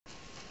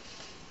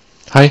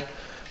Hi,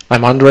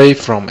 I'm Andre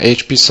from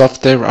HP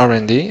Software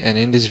R&D, and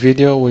in this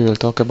video we will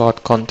talk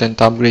about Content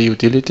Upgrade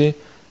Utility,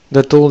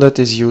 the tool that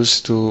is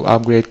used to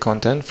upgrade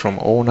content from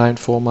O9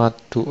 format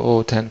to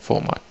O10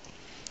 format.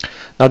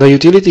 Now the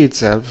utility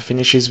itself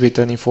finishes with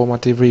an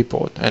informative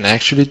report, and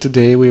actually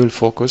today we will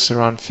focus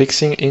around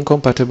fixing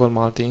incompatible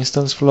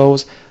multi-instance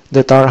flows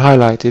that are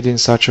highlighted in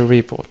such a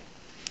report.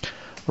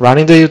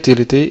 Running the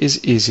utility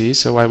is easy,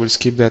 so I will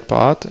skip that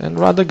part and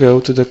rather go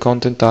to the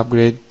Content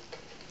Upgrade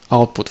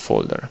output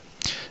folder.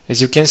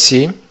 As you can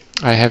see,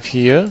 I have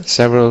here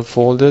several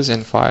folders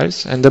and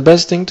files, and the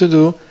best thing to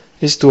do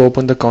is to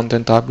open the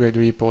Content Upgrade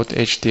Report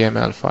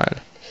HTML file.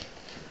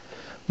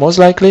 Most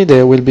likely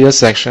there will be a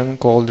section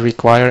called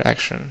Require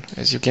Action.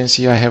 As you can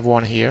see, I have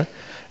one here,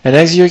 and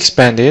as you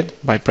expand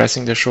it by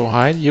pressing the Show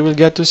Hide, you will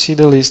get to see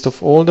the list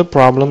of all the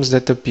problems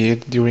that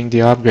appeared during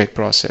the upgrade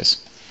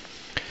process.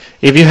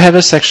 If you have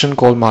a section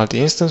called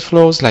Multi-Instance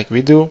Flows, like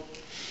we do,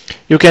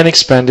 you can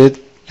expand it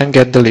and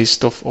get the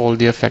list of all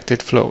the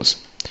affected flows.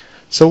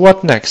 So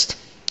what next?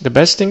 The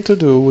best thing to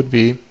do would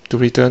be to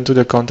return to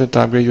the Content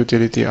Upgrade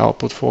Utility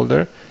output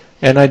folder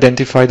and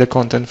identify the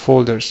content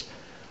folders.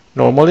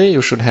 Normally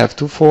you should have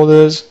two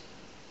folders,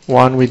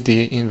 one with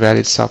the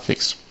invalid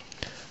suffix.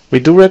 We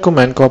do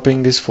recommend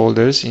copying these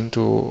folders into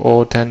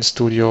O10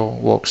 Studio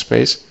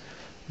workspace.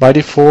 By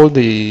default,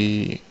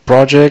 the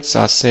projects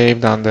are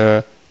saved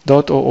under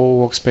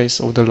 .oo workspace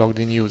of the logged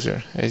in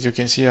user. As you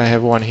can see, I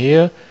have one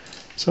here,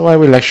 so I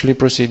will actually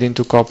proceed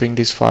into copying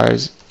these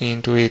files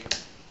into it.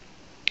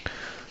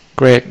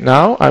 Great,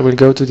 now I will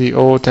go to the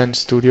O10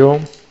 Studio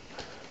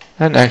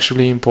and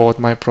actually import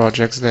my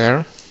projects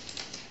there.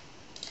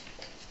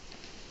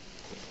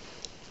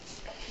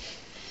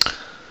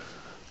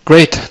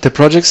 Great, the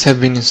projects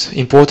have been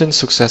imported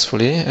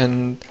successfully,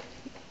 and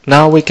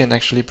now we can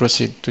actually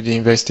proceed to the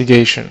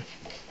investigation.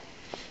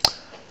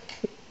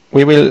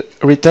 We will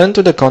return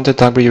to the Content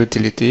Upgrade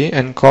utility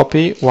and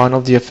copy one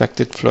of the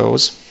affected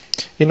flows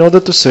in order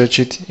to search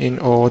it in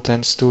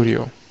O10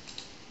 Studio.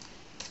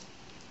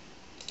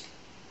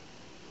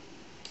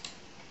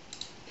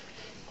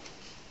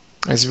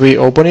 As we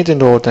open it in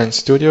the O10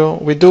 Studio,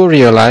 we do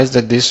realize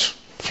that this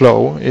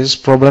flow is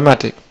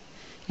problematic.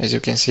 As you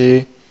can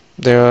see,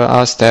 there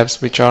are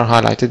steps which are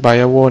highlighted by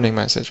a warning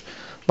message.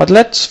 But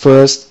let's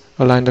first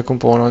align the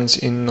components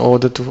in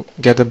order to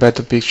get a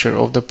better picture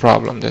of the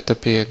problem that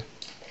appeared.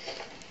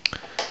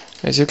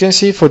 As you can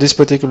see, for this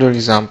particular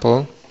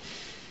example,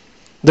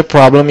 the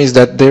problem is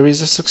that there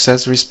is a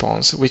success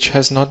response which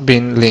has not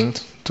been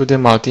linked to the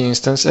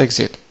multi-instance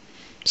exit.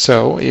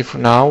 So if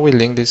now we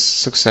link this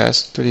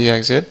success to the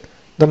exit,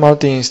 the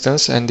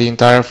multi-instance and the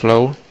entire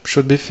flow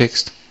should be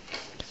fixed.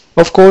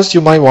 Of course,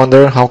 you might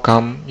wonder how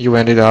come you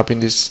ended up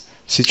in this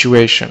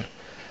situation.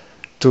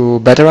 To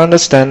better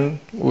understand,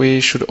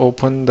 we should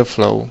open the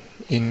flow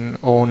in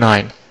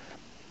O9.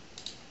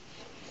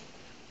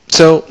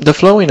 So the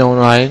flow in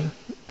O9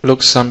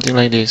 looks something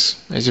like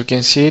this. As you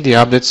can see, the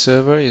update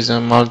server is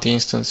a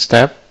multi-instance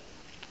step,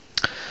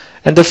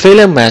 and the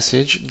failure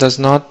message does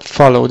not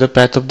follow the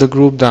path of the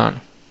group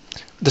down,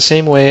 the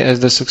same way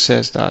as the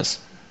success does.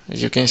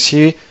 As you can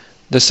see,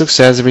 the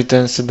success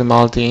returns to the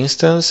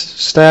multi-instance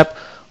step,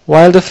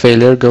 while the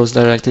failure goes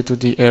directly to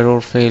the error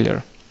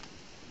failure.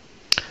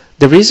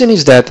 The reason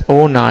is that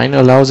O9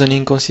 allows an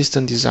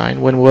inconsistent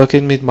design when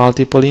working with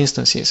multiple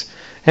instances,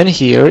 and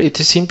here it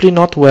is simply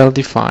not well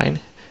defined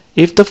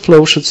if the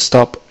flow should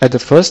stop at the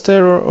first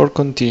error or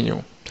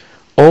continue.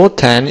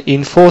 O10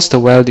 enforced a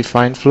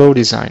well-defined flow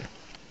design.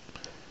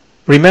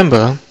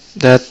 Remember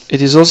that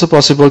it is also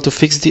possible to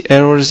fix the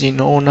errors in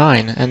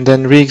O9 and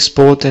then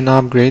re-export and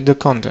upgrade the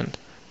content.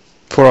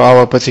 For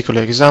our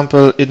particular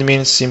example, it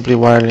means simply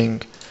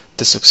wiring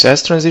the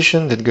success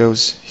transition that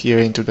goes here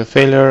into the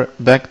failure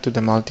back to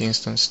the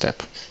multi-instance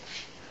step.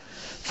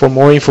 For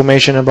more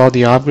information about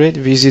the upgrade,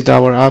 visit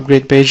our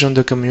upgrade page on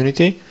the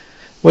community,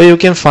 where you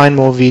can find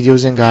more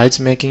videos and guides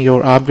making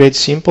your upgrade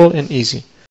simple and easy.